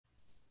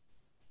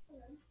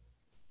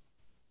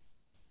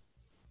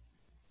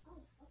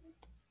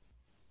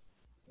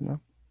No?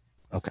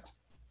 Okay.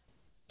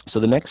 So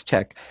the next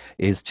check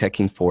is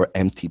checking for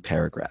empty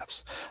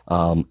paragraphs.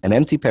 And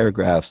empty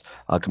paragraphs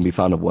can be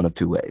found in one of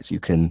two ways.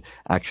 You can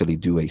actually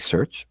do a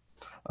search,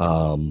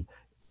 go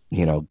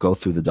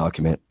through the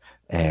document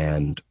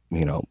and,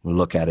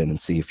 look at it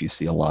and see if you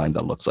see a line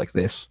that looks like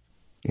this.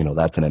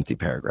 That's an empty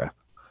paragraph.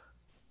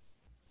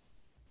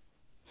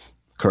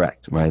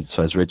 Correct, right?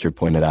 So as Richard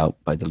pointed out,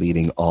 by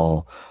deleting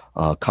all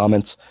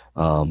comments,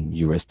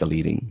 you risk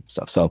deleting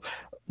stuff. So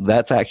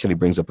that actually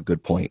brings up a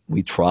good point.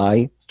 We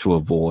try to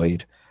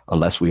avoid,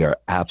 unless we are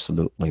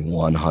absolutely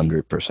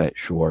 100%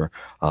 sure,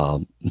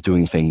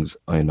 doing things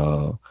in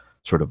a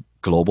sort of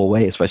global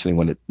way, especially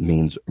when it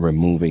means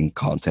removing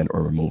content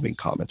or removing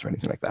comments or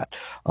anything like that.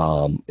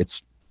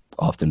 It's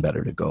often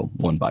better to go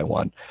one by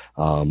one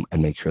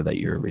and make sure that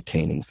you're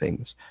retaining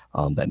things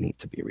that need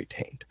to be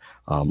retained.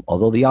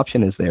 Although the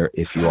option is there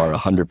if you are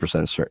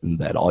 100% certain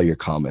that all your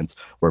comments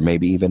were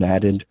maybe even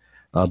added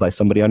by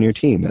somebody on your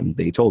team and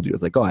they told you,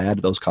 it's like, oh, I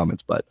added those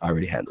comments, but I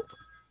already handled them.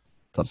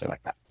 Something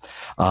like that.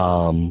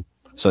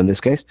 So in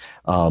this case,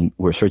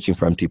 we're searching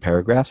for empty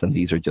paragraphs, and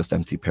these are just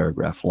empty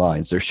paragraph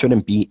lines. There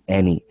shouldn't be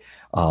any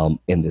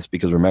in this,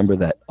 because remember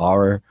that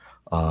our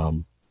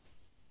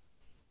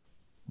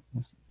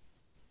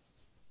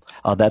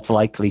that's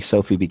likely,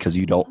 Sophie, because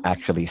you don't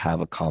actually have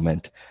a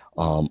comment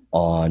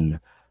in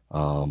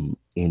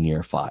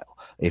your file.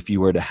 If you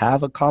were to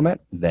have a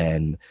comment,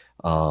 then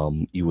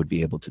you would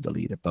be able to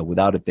delete it. But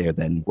without it there,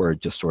 then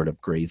Word just sort of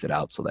grays it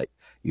out so that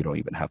you don't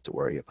even have to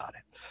worry about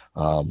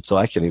it. So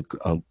actually,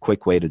 a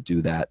quick way to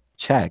do that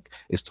check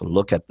is to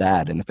look at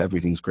that, and if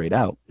everything's grayed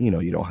out,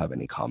 you don't have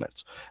any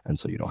comments, and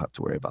so you don't have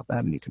to worry about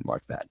that, and you can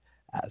mark that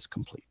as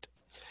complete.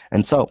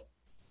 And so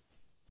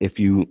if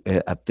you,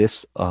 at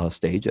this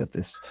stage, at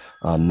this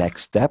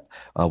next step,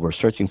 we're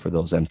searching for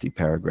those empty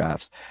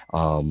paragraphs.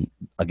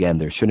 Again,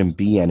 there shouldn't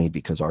be any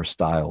because our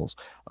styles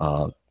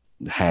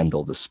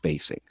handle the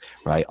spacing,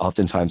 right?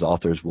 Oftentimes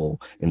authors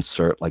will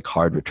insert like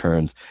hard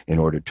returns in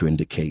order to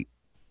indicate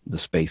the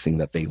spacing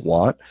that they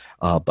want,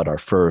 but our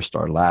first,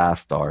 our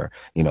last, our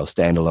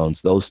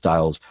standalones, those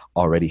styles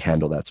already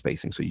handle that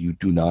spacing. So you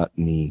do not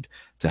need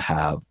to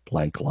have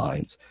blank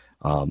lines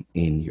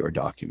in your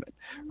document,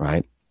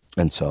 right?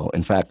 And so,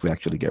 in fact, we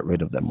actually get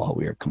rid of them while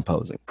we are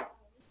composing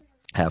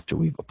after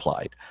we've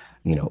applied,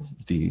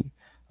 the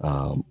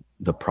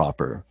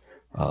proper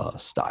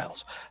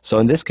styles. So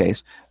in this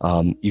case,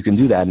 you can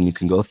do that, and you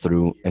can go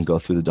through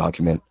the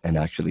document and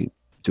actually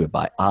do it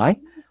by eye,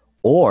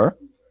 or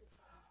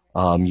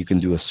you can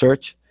do a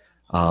search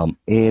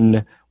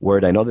in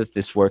Word. I know that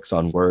this works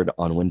on Word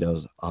on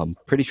Windows. I'm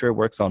pretty sure it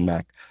works on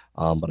Mac,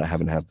 but I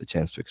haven't had the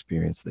chance to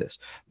experience this.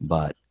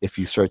 But if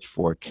you search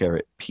for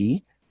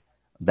 $P,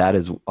 that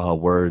is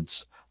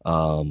Word's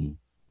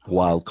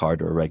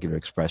wildcard or regular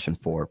expression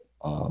for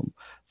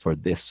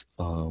this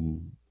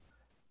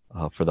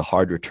for the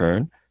hard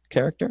return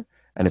character.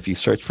 And if you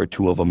search for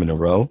two of them in a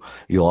row,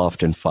 you'll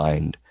often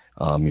find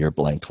your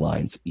blank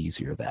lines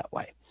easier that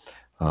way.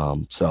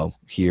 So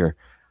here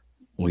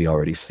we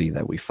already see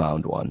that we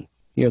found one.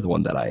 Here, the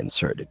one that I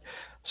inserted.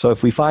 So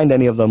if we find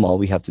any of them, all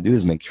we have to do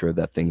is make sure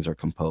that things are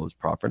composed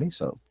properly.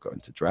 So go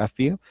into draft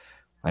view.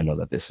 I know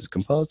that this is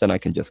composed, and I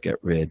can just get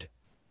rid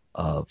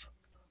of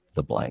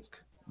the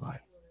blank line.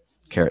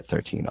 Caret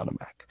 13 on a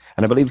Mac.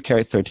 And I believe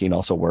Caret 13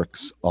 also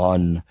works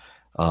on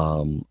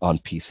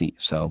PC.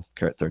 So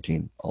Caret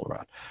 13 all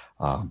around.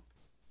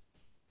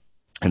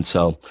 And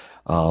so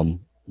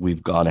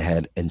we've gone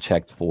ahead and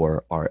checked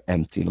for our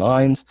empty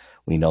lines.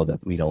 We know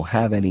that we don't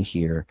have any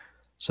here.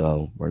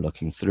 So we're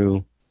looking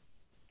through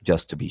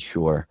just to be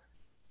sure.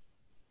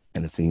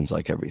 And it seems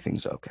like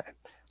everything's okay.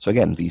 So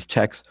again, these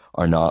checks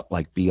are not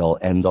like be-all,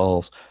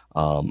 end-alls.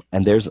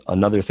 And there's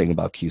another thing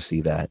about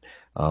QC that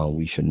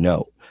we should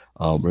note.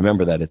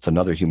 Remember that it's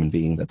another human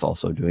being that's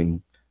also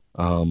doing,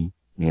 the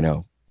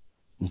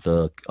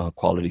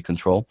quality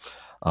control.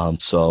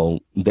 So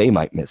they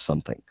might miss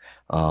something.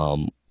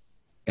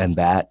 And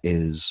that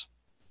is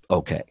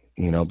okay,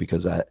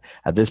 because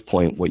at this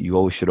point, what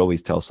you should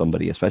always tell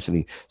somebody,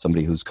 especially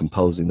somebody who's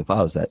composing the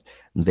file, is that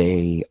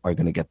they are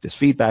going to get this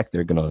feedback.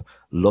 They're going to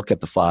look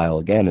at the file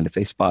again. And if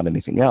they spot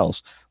anything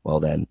else, well,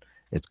 then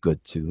it's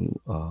good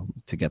to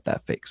get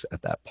that fixed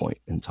at that point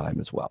in time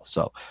as well.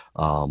 So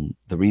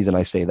the reason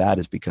I say that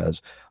is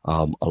because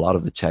a lot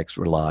of the checks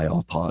rely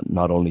upon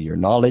not only your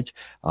knowledge,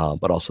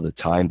 but also the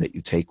time that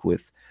you take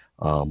with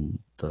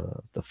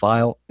the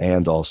file,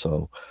 and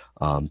also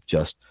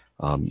just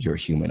your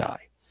human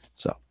eye.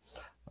 So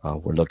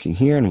we're looking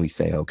here and we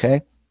say,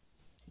 okay,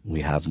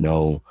 we have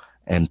no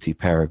empty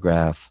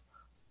paragraph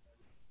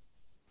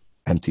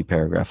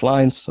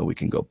lines. So we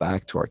can go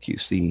back to our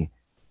QC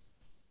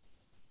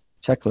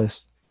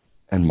checklist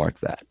and mark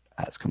that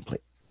as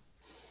complete.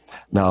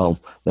 Now,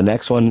 the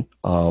next one,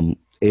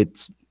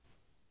 it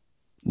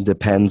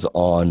depends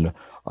on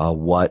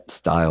what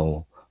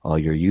style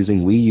you're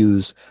using. We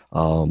use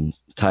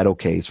title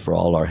case for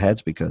all our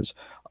heads because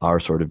our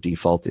sort of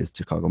default is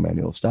Chicago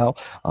Manual of Style.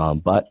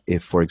 But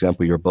if, for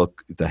example, your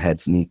book, the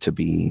heads need to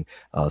be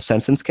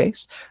sentence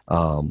case,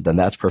 then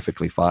that's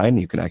perfectly fine.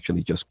 You can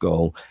actually just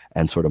go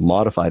and sort of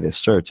modify this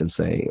search and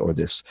say, or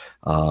this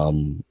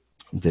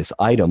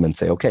item and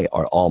say, okay,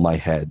 are all my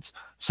heads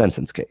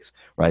sentence case,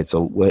 right?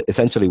 So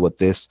essentially what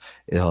this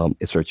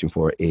is searching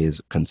for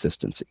is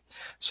consistency.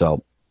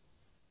 So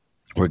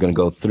we're going to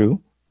go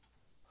through.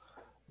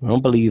 I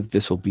don't believe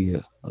this will be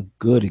a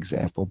good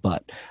example,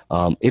 but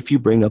if you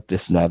bring up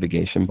this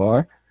navigation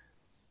bar,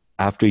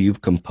 after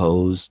you've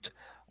composed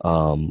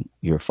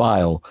your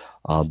file,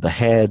 the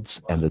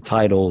heads and the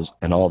titles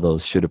and all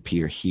those should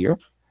appear here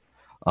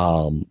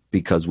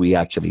because we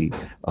actually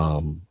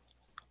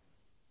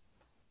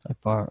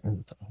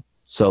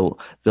so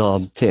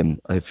Tim,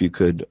 if you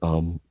could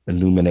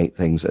illuminate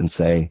things and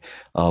say,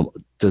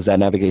 does that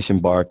navigation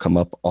bar come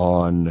up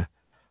on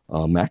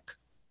Mac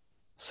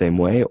same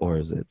way, or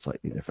is it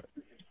slightly different?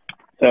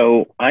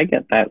 So I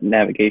get that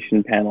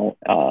navigation panel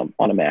on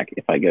a Mac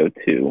if I go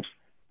to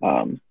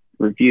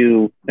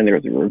review, and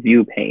there's a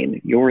review pane.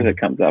 Yours, it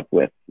comes up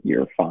with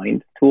your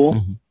find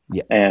tool,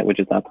 which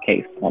is not the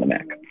case on a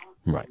Mac.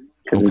 Right.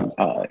 Okay.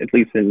 At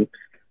least in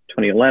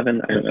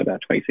 2011, I don't know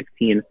about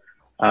 2016,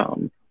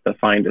 the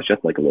find is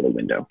just like a little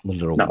window,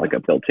 not like a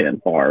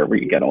built-in bar where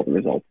you get all the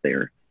results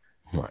there.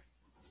 Right.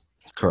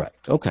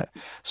 Correct. Okay.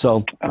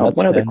 So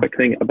one other quick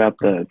thing about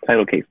the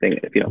title case thing,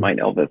 if you don't mind,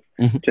 Elvis,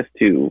 just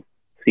to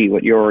see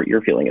what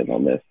your feeling is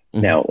on this.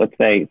 Now, let's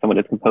say someone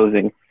is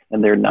composing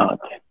and they're not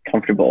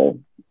comfortable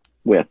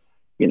with,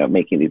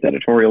 making these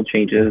editorial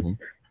changes.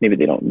 Maybe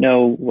they don't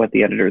know what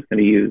the editor is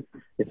going to use.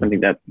 It's something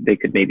that they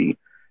could maybe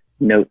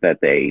note that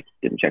they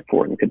didn't check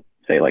for and could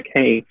say like,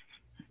 hey,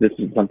 this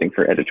is something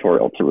for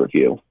editorial to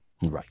review.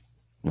 Right.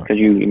 Because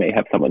you may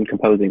have someone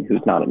composing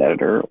who's not an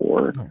editor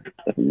or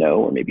doesn't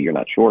know, or maybe you're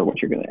not sure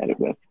what you're going to edit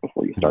with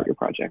before you start your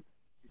project.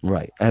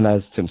 Right. And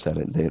as Tim said,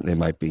 they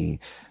might be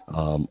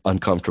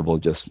uncomfortable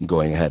just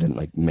going ahead and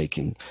like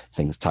making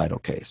things title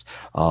case.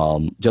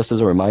 Just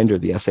as a reminder,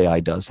 the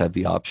SAI does have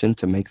the option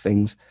to make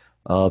things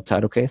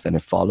title case, and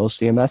it follows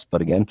CMS.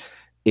 But again,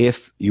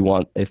 if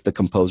the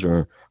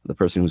composer, the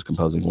person who's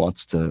composing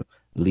wants to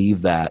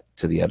leave that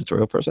to the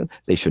editorial person,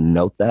 they should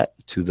note that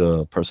to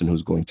the person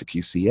who's going to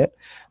QC it,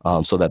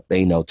 so that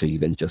they know to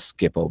even just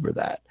skip over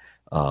that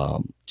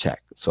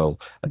check. So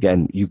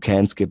again, you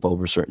can skip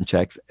over certain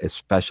checks,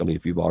 especially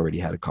if you've already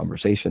had a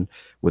conversation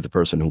with the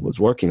person who was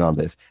working on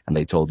this and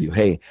they told you,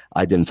 hey,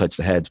 I didn't touch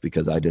the heads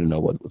because I didn't know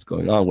what was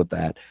going on with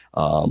that.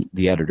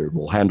 The editor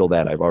will handle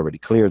that. I've already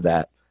cleared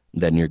that.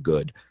 Then you're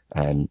good,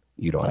 and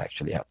you don't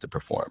actually have to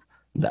perform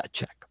that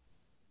check.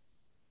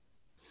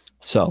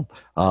 So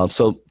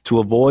to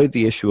avoid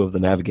the issue of the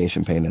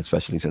navigation pane,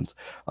 especially since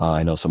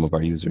I know some of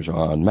our users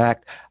are on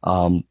Mac,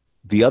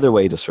 the other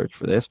way to search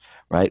for this,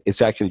 right, is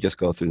to actually just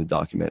go through the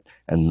document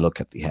and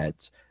look at the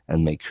heads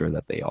and make sure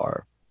that they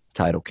are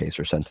title case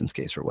or sentence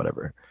case or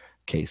whatever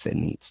case it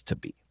needs to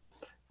be,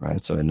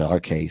 right? So in our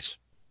case,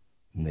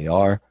 they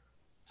are.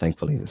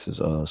 Thankfully, this is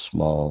a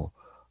small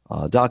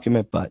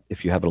document, but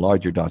if you have a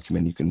larger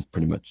document, you can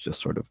pretty much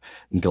just sort of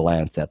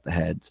glance at the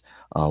heads.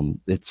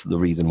 It's the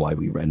reason why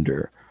we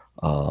render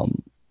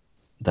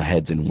the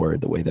heads in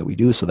Word the way that we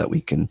do, so that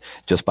we can,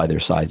 just by their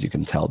size, you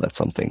can tell that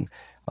something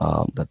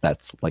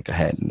that's like a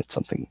head and it's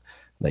something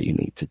that you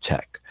need to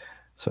check.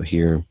 So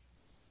here,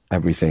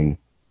 everything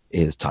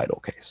is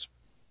title case.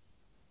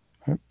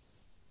 Right.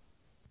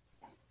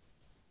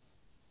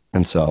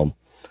 And so,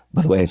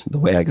 by the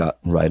way I got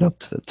right up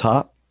to the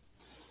top,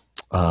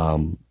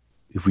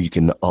 if we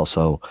can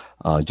also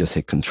just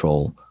hit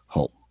Control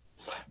Home,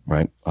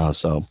 right?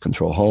 So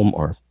Control Home,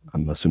 or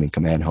I'm assuming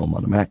Command Home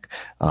on a Mac,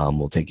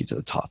 will take you to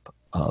the top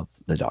of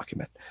the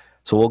document.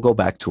 So we'll go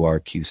back to our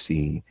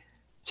QC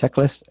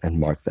checklist and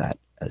mark that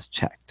as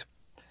checked.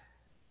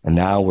 And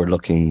now we're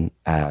looking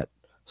at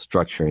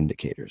structure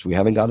indicators. We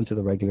haven't gotten to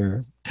the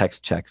regular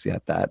text checks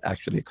yet. That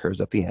actually occurs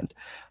at the end.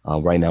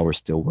 Right now we're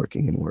still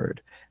working in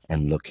Word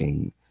and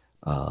looking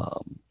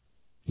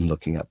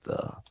at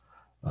the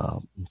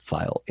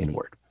file in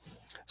Word.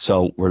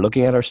 So we're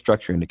looking at our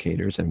structure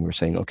indicators and we're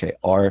saying, okay,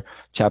 are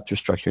chapter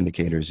structure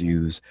indicators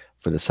used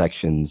for the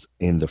sections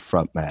in the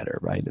front matter,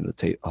 right, in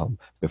the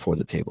before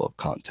the table of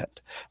content?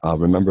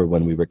 Remember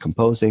when we were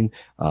composing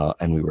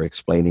and we were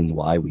explaining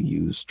why we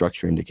use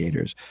structure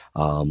indicators,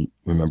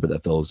 remember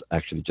that those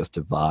actually just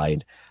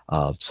divide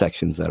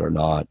sections that are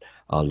not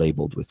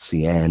labeled with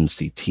CN,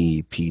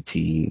 CT,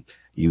 PT,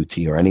 UT,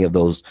 or any of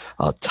those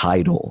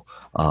title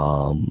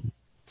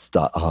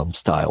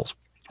styles,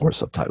 or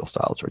subtitle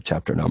styles, or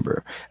chapter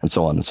number, and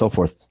so on and so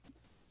forth.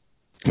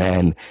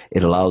 And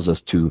it allows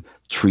us to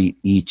treat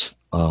each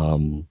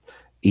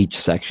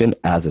section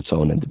as its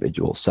own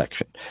individual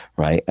section,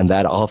 right? And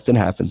that often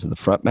happens in the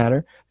front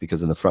matter,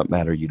 because in the front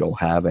matter, you don't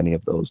have any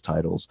of those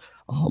titles,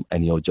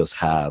 and you'll just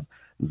have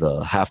the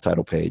half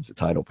title page, the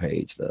title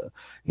page, the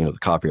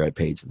copyright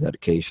page, the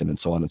dedication, and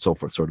so on and so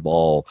forth, sort of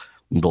all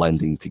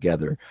blending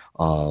together,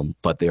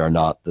 but they are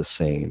not the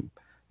same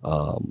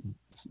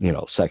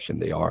section.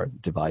 They are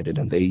divided,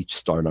 and they each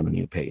start on a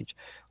new page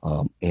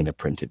in a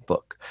printed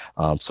book.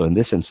 So in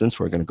this instance,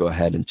 we're going to go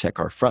ahead and check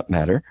our front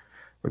matter.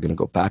 We're going to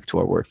go back to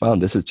our Word file,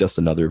 and this is just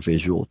another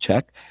visual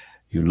check.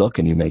 You look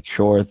and you make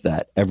sure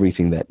that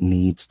everything that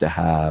needs to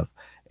have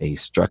a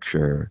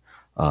structure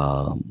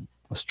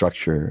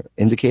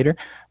indicator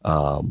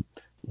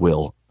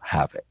will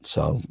have it.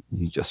 So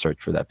you just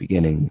search for that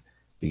beginning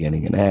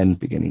and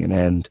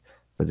end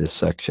for this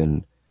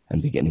section,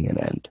 and beginning and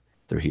end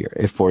through here.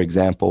 If, for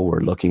example,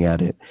 we're looking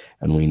at it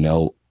and we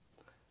know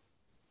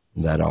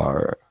that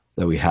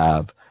we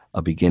have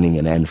a beginning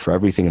and end for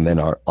everything, and then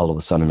all of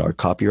a sudden our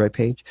copyright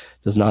page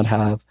does not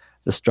have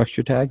the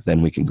structure tag,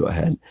 then we can go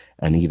ahead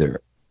and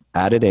either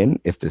add it in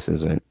if this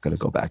isn't going to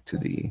go back to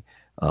the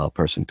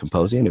person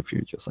composing, if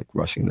you're just like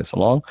rushing this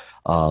along.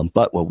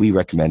 But what we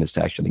recommend is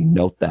to actually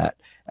note that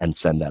and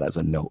send that as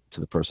a note to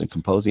the person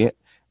composing it,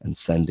 and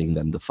sending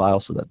them the file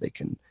so that they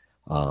can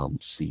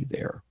see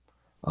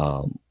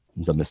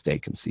the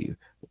mistake and see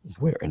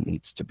where it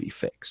needs to be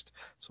fixed.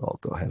 So I'll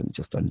go ahead and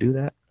just undo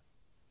that.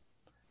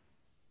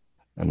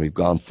 And we've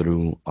gone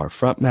through our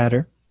front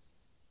matter.